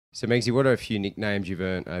So, Megsy, what are a few nicknames you've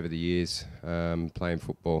earned over the years playing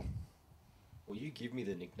football? Well, you give me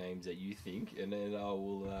the nicknames that you think, and then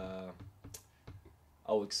I'll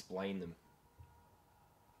explain them.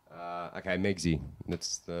 Okay, Megsy,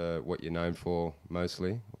 that's what you're known for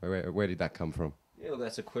mostly. Where did that come from? Yeah, well,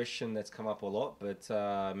 that's a question that's come up a lot, but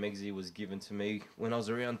Megsy was given to me when I was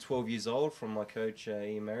around 12 years old from my coach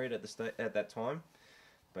Ian Marriott at that time.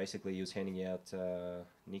 Basically, he was handing out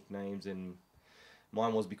nicknames, and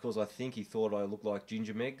mine was because I think he thought I looked like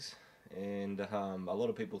Ginger Megs, and a lot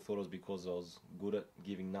of people thought it was because I was good at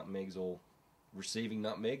giving nutmegs or receiving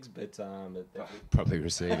nutmegs, but Probably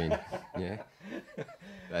receiving, yeah.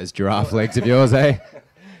 Those giraffe legs of yours, eh?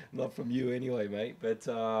 not from you anyway, mate. But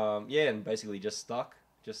yeah, and basically just stuck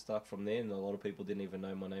from there. And a lot of people didn't even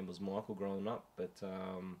know my name was Michael growing up, but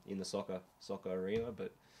in the soccer arena.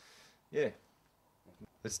 But yeah,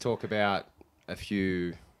 Let's talk about a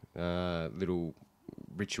few little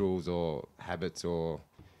rituals or habits or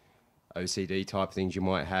OCD type things you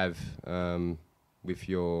might have with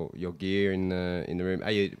your gear in the room.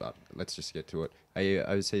 Are you? Let's just get to it. Are you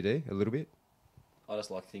OCD a little bit? I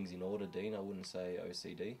just like things in order, Dean. I wouldn't say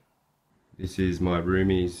OCD. This is my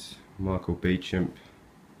roomie's Michael Beauchamp.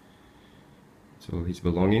 It's all his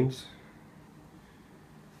belongings.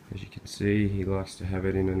 As you can see, he likes to have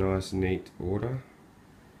it in a nice, neat order.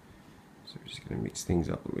 So we're just going to mix things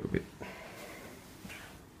up a little bit.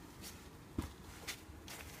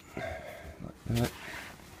 Like that.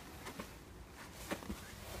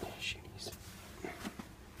 Shimmies.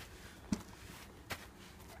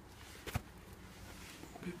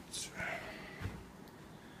 Bits.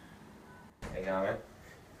 How you going, mate?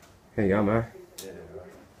 How you going, mate? Yeah,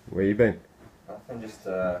 Where you been? nothing. Just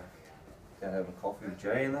down having coffee with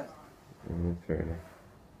Jay and that. Fair enough.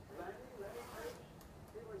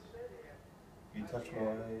 You touch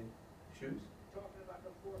my shoes?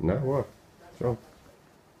 No, what? What's wrong?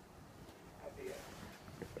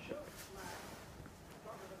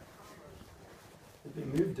 They've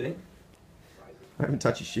been moved, Dean. I haven't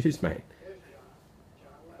touched your shoes, mate.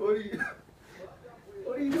 What are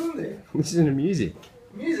you doing there? Listen to music.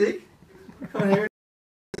 Music? Can't hear it.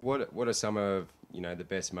 What are some of the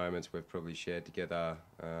best moments we've probably shared together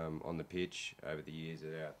on the pitch over the years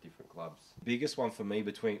at our different clubs? Biggest one for me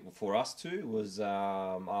for us two was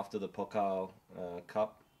after the Pokal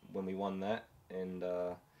Cup when we won that, and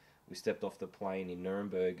we stepped off the plane in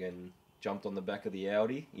Nuremberg and jumped on the back of the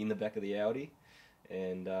Audi,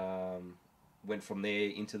 and went from there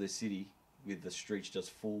into the city with the streets just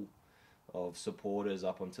full of supporters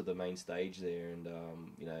up onto the main stage there, and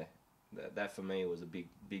that for me was a big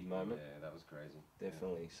moment. Yeah, that was crazy.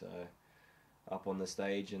 Definitely. So up on the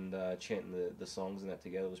stage and chanting the songs and that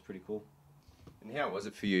together was pretty cool. And how was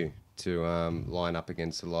it for you to line up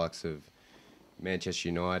against the likes of Manchester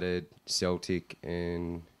United, Celtic,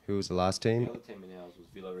 and who was the last team? The other team in ours was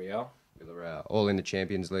Villarreal. Villarreal. All in the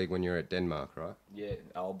Champions League when you were at Denmark, right? Yeah,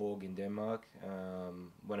 Aalborg in Denmark.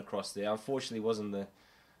 Went across there. Unfortunately, it wasn't the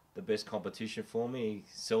best competition for me.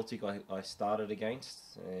 Celtic I started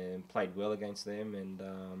against and played well against them, and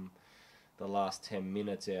the last 10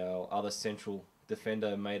 minutes our other central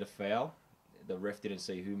defender made a foul. The ref didn't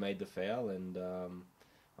see who made the foul, and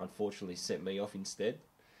unfortunately set me off instead.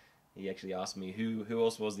 He actually asked me who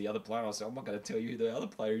else was the other player. I said, I'm not going to tell you who the other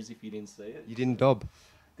player is if you didn't see it. You didn't dob?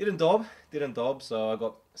 Didn't dob, so I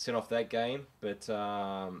got sent off that game, but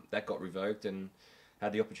that got revoked, and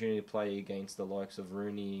had the opportunity to play against the likes of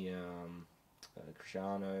Rooney,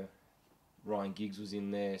 Cristiano, Ryan Giggs was in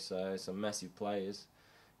there, so some massive players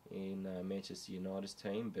in Manchester United's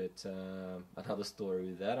team. But another story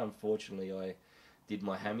with that, unfortunately, I did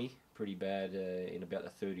my hammy pretty bad in about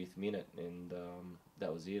the 30th minute, and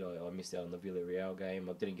that was it. I missed out on the Villarreal game.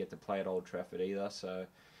 I didn't get to play at Old Trafford either, so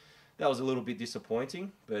that was a little bit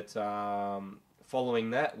disappointing. But following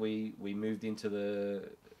that, we moved into the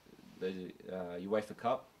UEFA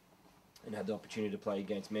Cup and had the opportunity to play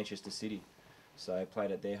against Manchester City. So I played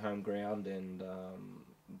at their home ground and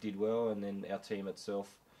did well. And then our team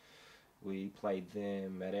itself, we played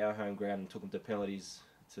them at our home ground and took them to penalties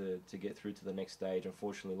to get through to the next stage.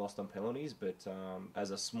 Unfortunately lost on penalties, but as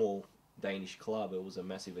a small Danish club, it was a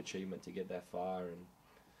massive achievement to get that far, and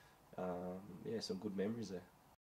yeah, some good memories there.